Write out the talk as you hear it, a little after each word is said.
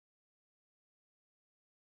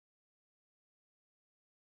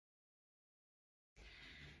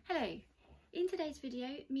Hello! In today's video,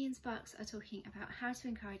 me and Sparks are talking about how to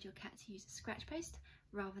encourage your cat to use a scratch post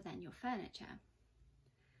rather than your furniture.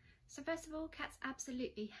 So first of all, cats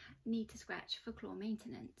absolutely need to scratch for claw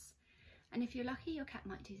maintenance. And if you're lucky, your cat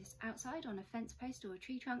might do this outside on a fence post or a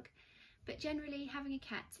tree trunk, but generally having a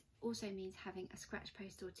cat also means having a scratch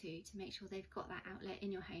post or two to make sure they've got that outlet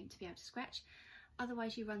in your home to be able to scratch,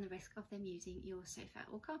 otherwise you run the risk of them using your sofa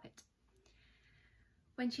or carpet.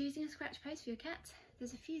 When choosing a scratch post for your cat,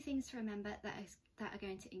 there's a few things to remember that are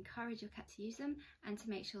going to encourage your cat to use them and to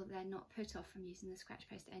make sure they're not put off from using the scratch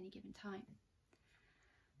post at any given time.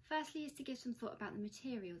 Firstly is to give some thought about the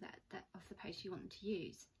material of the post you want them to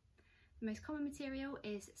use. The most common material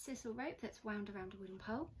is sisal rope that's wound around a wooden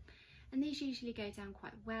pole, and these usually go down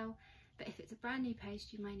quite well, but if it's a brand new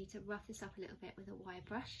post you might need to rough this up a little bit with a wire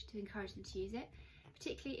brush to encourage them to use it,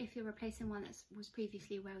 particularly if you're replacing one that was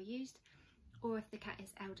previously well used, or if the cat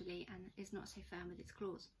is elderly and is not so firm with its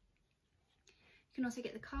claws. You can also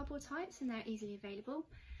get the cardboard types, and they're easily available,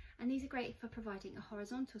 and these are great for providing a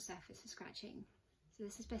horizontal surface for scratching. So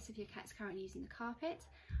this is best if your cat's currently using the carpet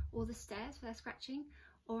or the stairs for their scratching,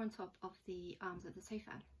 or on top of the arms of the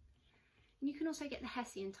sofa. And you can also get the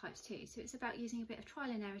Hessian types too, so it's about using a bit of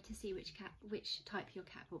trial and error to see which type your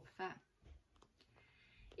cat will prefer.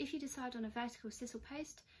 If you decide on a vertical sisal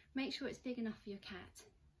post, make sure it's big enough for your cat.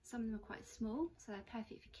 Some of them are quite small, so they're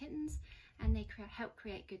perfect for kittens, and they help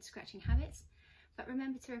create good scratching habits, but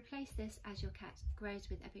remember to replace this as your cat grows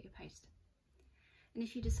with a bigger post. And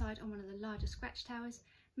if you decide on one of the larger scratch towers,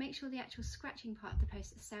 make sure the actual scratching part of the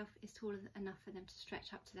post itself is taller enough for them to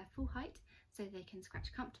stretch up to their full height so they can scratch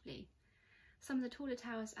comfortably. Some of the taller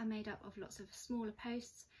towers are made up of lots of smaller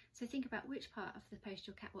posts, so think about which part of the post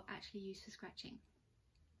your cat will actually use for scratching.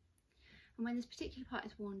 And when this particular part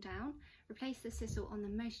is worn down, replace the sisal on the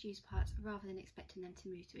most used part rather than expecting them to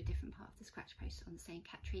move to a different part of the scratch post on the same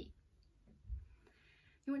cat tree.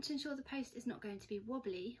 You want to ensure the post is not going to be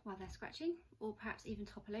wobbly while they're scratching, or perhaps even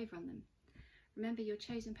topple over on them. Remember, your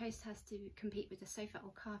chosen post has to compete with the sofa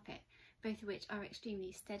or carpet, both of which are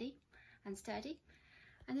extremely steady and sturdy,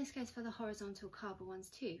 and this goes for the horizontal cardboard ones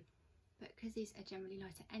too. But because these are generally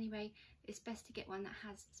lighter anyway, it's best to get one that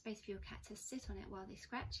has space for your cat to sit on it while they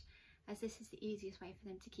scratch, as this is the easiest way for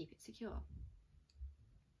them to keep it secure.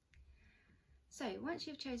 So once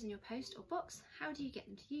you've chosen your post or box, how do you get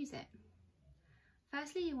them to use it?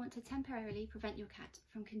 Firstly, you want to temporarily prevent your cat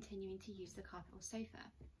from continuing to use the carpet or sofa.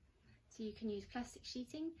 So you can use plastic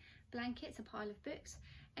sheeting, blankets, a pile of books,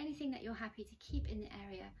 anything that you're happy to keep in the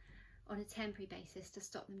area on a temporary basis to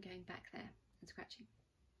stop them going back there and scratching.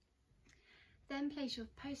 Then place your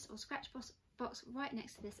post or scratch box right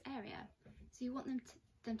next to this area. So you want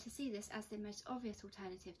them to see this as the most obvious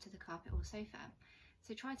alternative to the carpet or sofa.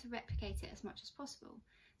 So try to replicate it as much as possible.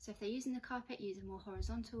 So if they're using the carpet, use a more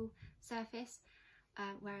horizontal surface,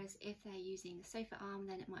 whereas if they're using the sofa arm,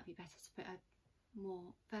 then it might be better to put a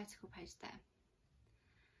more vertical post there.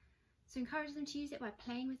 So encourage them to use it by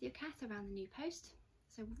playing with your cat around the new post.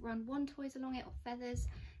 So run wand toys along it or feathers.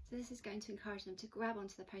 So this is going to encourage them to grab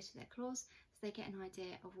onto the post with their claws so they get an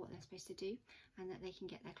idea of what they're supposed to do and that they can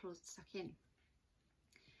get their claws stuck in.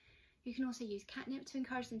 You can also use catnip to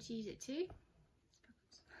encourage them to use it too,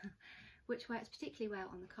 which works particularly well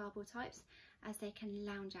on the cardboard types as they can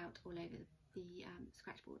lounge out all over the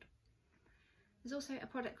scratch board. There's also a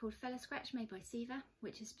product called Fella Scratch made by Siva,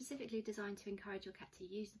 which is specifically designed to encourage your cat to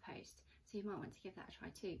use the post, so you might want to give that a try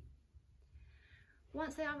too.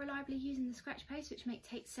 Once they are reliably using the scratch post, which may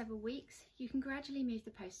take several weeks, you can gradually move the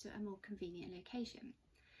post to a more convenient location.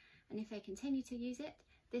 And if they continue to use it,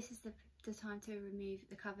 this is the time to remove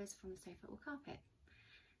the covers from the sofa or carpet.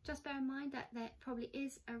 Just bear in mind that there probably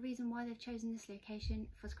is a reason why they've chosen this location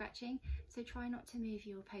for scratching, so try not to move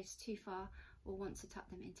your posts too far or want to tuck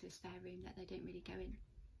them into a spare room that they don't really go in.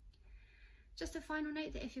 Just a final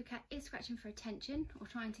note that if your cat is scratching for attention or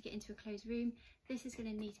trying to get into a closed room, this is going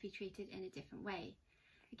to need to be treated in a different way.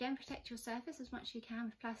 Again, protect your surface as much as you can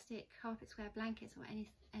with plastic, carpet square, blankets or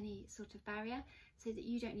any sort of barrier so that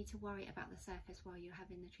you don't need to worry about the surface while you're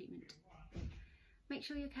having the treatment. Make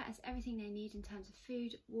sure your cat has everything they need in terms of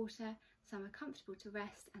food, water, some are comfortable to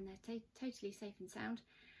rest and they're totally safe and sound,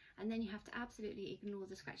 and then you have to absolutely ignore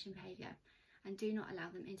the scratching behaviour and do not allow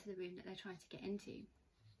them into the room that they're trying to get into.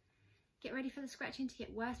 Get ready for the scratching to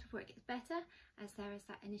get worse before it gets better, as there is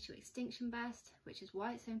that initial extinction burst, which is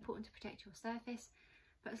why it's so important to protect your surface,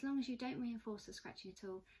 but as long as you don't reinforce the scratching at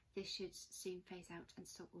all, this should soon phase out and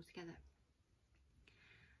stop altogether.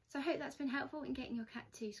 So I hope that's been helpful in getting your cat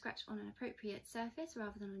to scratch on an appropriate surface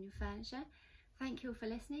rather than on your furniture. Thank you all for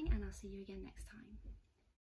listening, and I'll see you again next time.